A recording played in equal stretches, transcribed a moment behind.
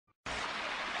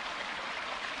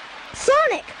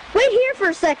Sonic! Wait here for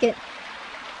a second.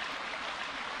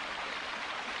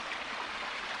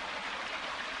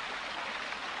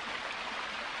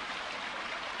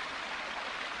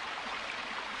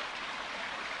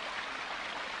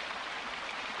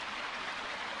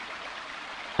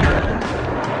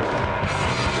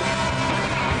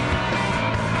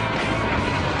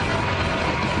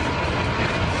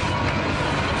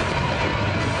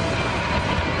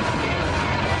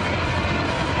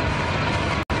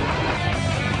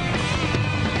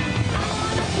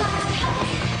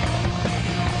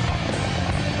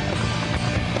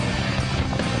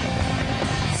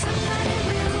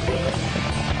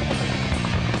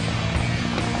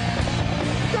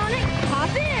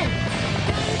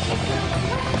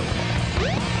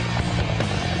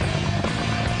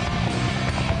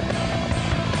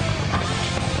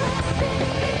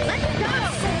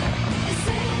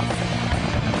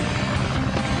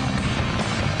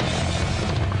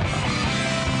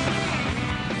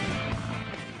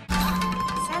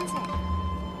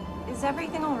 Is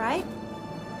everything all right?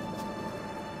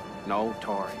 No,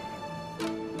 Tori.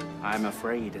 I'm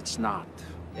afraid it's not.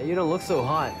 Yeah, you don't look so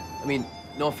hot. I mean,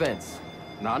 no offense.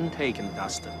 None taken,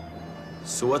 Dustin.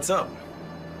 So what's up?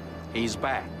 He's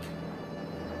back.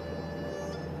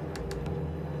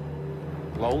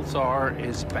 Lothar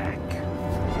is back.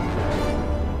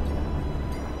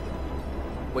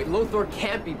 Wait, Lothar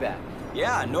can't be back.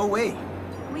 Yeah, no way.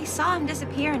 We saw him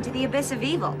disappear into the abyss of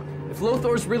evil. If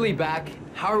Lothar's really back,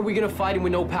 how are we gonna fight him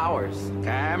with no powers?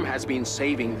 Cam has been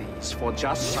saving these for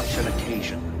just such an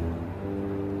occasion.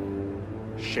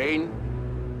 Shane,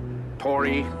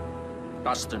 Tori,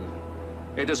 Dustin,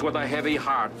 it is with a heavy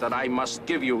heart that I must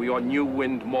give you your new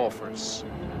wind morphers.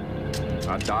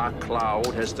 A dark cloud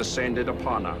has descended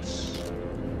upon us,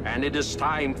 and it is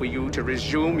time for you to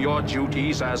resume your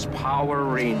duties as Power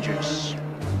Rangers.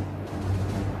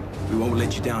 We won't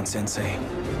let you down, Sensei.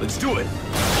 Let's do it!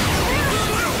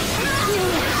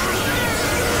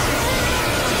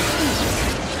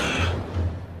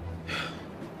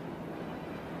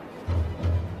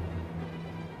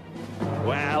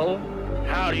 Well,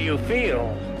 how do you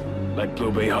feel? Like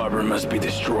Blue Bay Harbor must be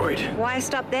destroyed. Why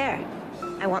stop there?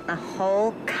 I want the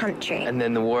whole country. And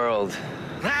then the world.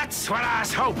 That's what I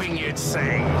was hoping you'd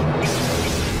say.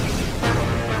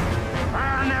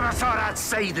 I never thought I'd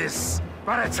say this,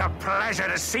 but it's a pleasure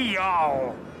to see you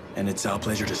all. And it's our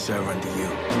pleasure to serve under you.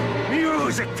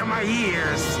 Music to my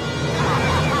ears.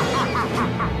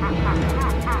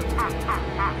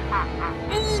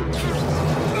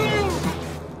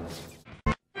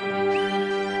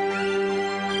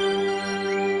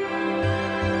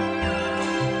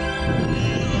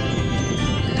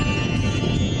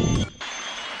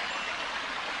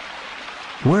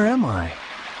 Where am I?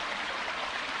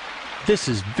 This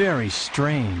is very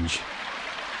strange.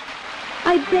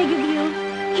 I beg of you,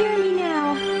 hear me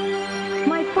now.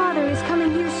 My father is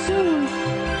coming here soon,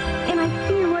 and I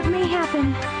fear what may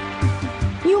happen.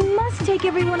 You must take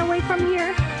everyone away from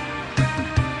here.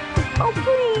 Oh,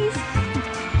 please.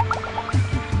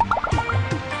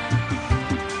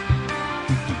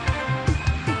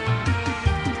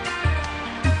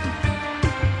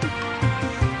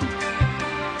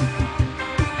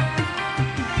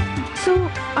 So,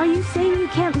 are you saying you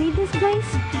can't leave this place?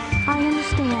 I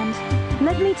understand.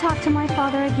 Let me talk to my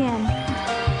father again.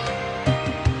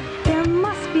 There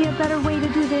must be a better way to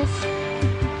do this.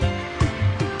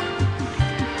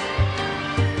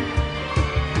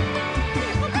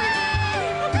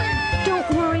 Don't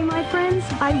worry, my friends.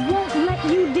 I won't let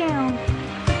you down.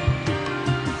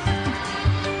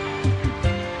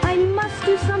 I must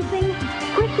do something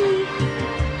quickly.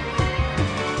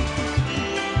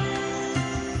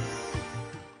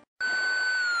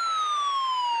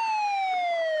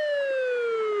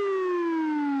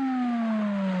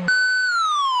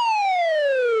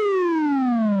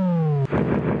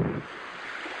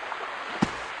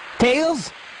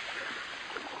 Tails?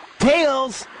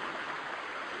 Tails!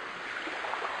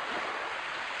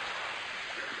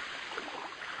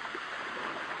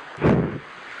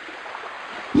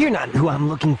 You're not who I'm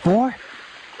looking for.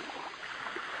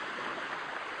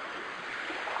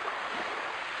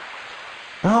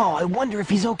 Oh, I wonder if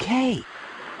he's okay.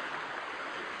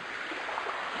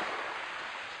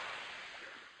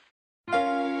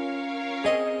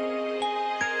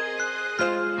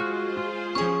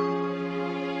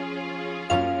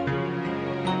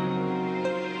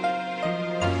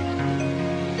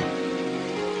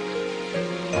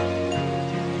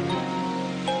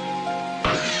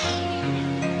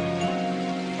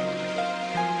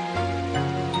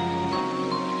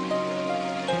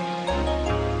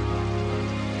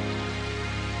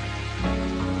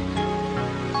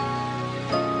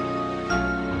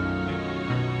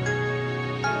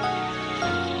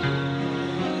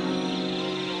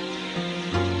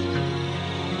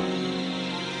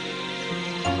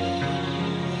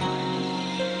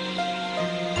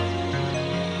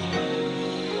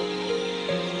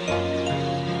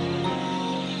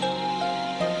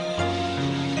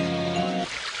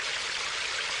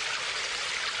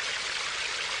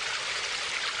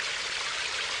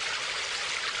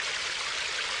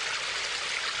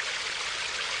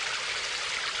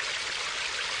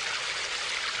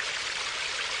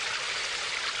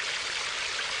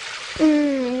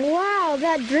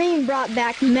 that dream brought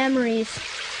back memories.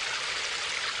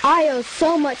 I owe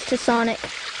so much to Sonic.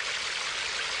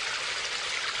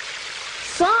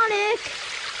 Sonic!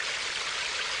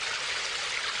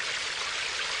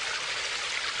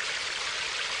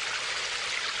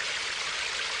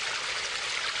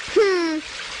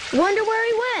 Wonder where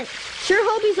he went. Sure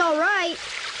hope he's all right.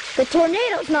 The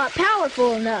tornado's not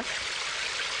powerful enough.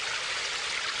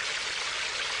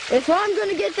 If I'm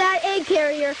gonna get that egg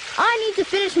carrier, I need to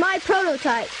finish my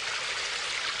prototype.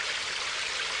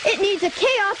 It needs a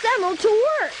Chaos Emerald to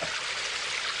work.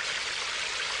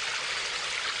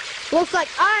 Looks like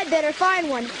I'd better find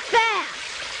one fast.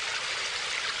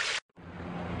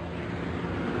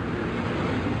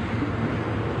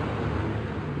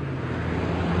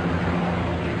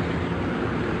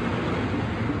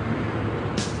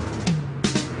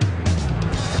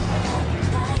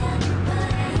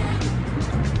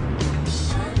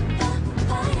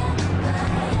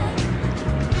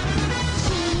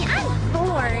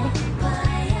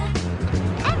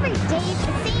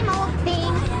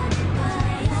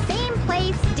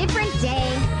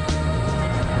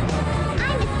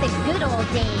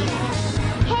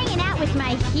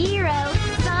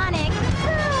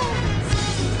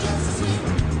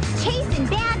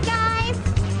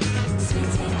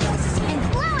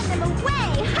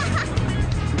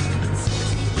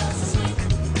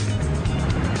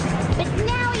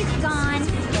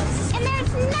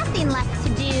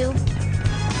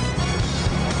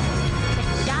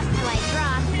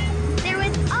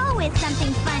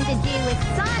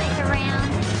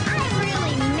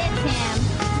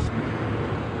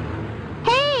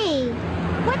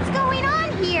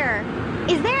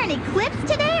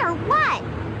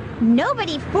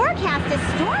 Nobody forecast a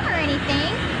storm or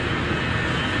anything.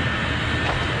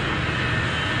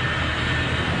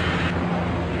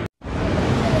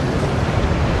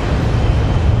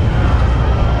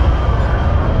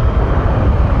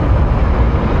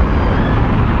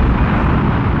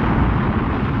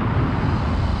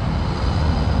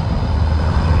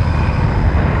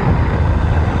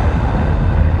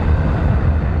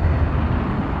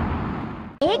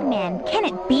 Eggman, can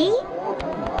it be?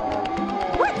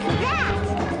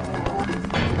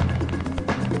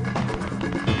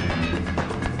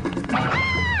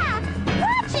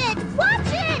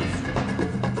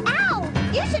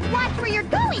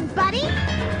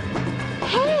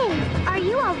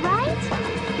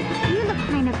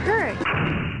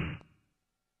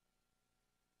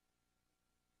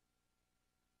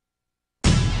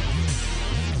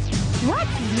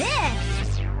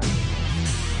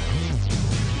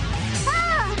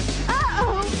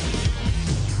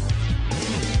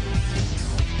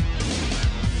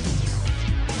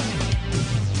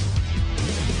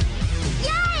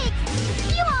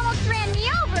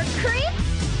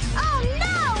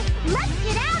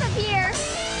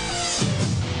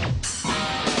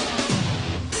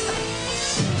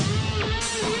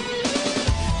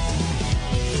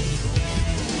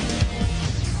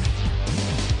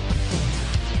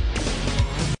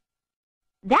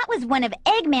 That was one of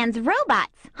Eggman's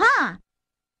robots, huh?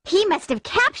 He must have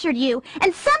captured you,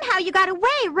 and somehow you got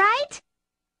away, right?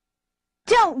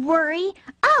 Don't worry,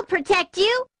 I'll protect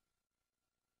you.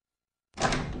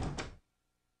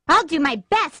 I'll do my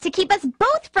best to keep us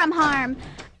both from harm.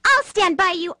 I'll stand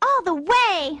by you all the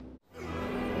way.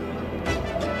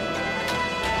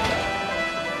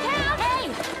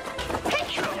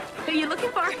 Hey! Who are you looking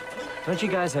for? Don't you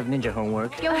guys have ninja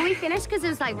homework? Yeah, well, we finished because it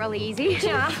was, like, really easy.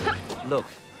 Yeah. Look,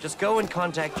 just go and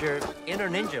contact your inner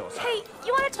ninja or something. Hey,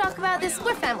 you want to talk about this?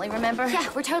 We're family, remember? Yeah,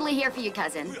 we're totally here for you,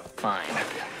 cousin. Fine.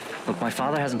 Look, my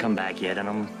father hasn't come back yet, and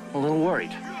I'm a little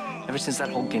worried. Ever since that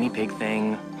whole guinea pig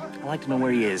thing, I'd like to know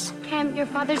where he is. Cam, your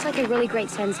father's like a really great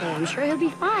sensei. I'm sure he'll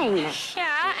be fine.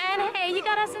 Yeah, and hey, you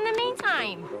got us in the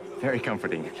meantime. Very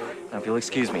comforting. Now, if you'll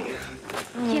excuse me.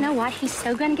 You know what? He's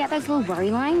so gonna get those little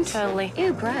worry lines. Totally.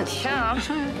 Ew, gross. Yeah.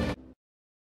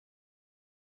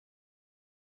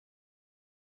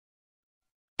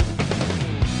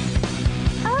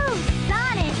 Oh,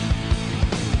 Sonic!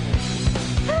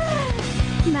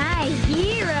 My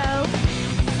hero!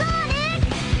 Sonic!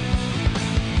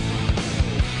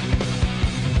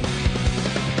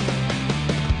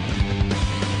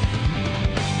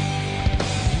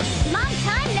 Long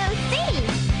time no see!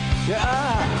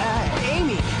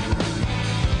 Amy!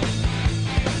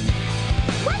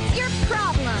 What's your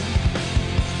problem?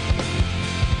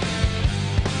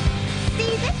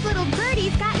 See, this little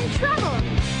birdie's got in trouble.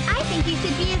 I think you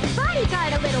should be his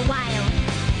bodyguard a little while.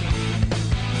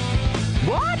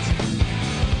 What?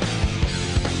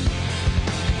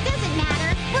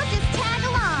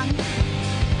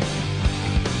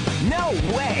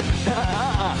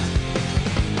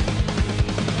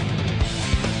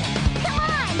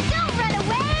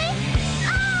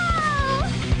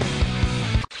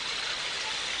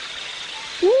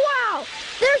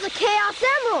 lost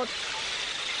emerald!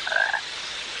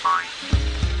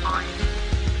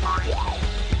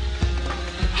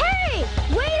 Hey!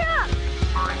 Wait up!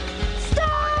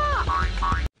 Stop!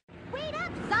 Wait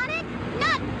up, Sonic!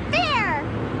 Not fair!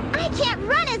 I can't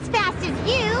run as fast as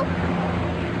you!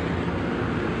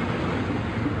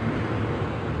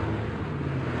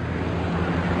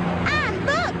 Ah,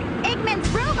 look! Eggman's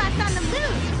robot's on the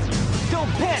loose!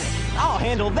 Don't panic! I'll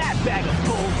handle that bag of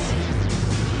bolts!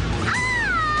 Ah!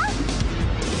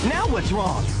 Now what's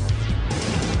wrong?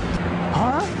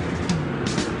 Huh?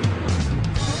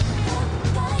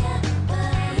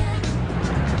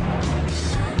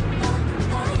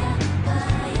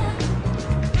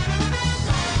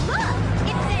 Look!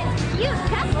 It says cute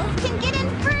couples can get in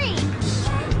free!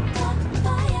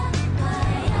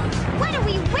 What are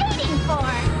we waiting for?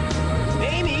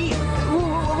 Amy!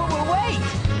 Wait!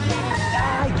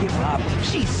 I give up.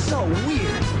 She's so weird.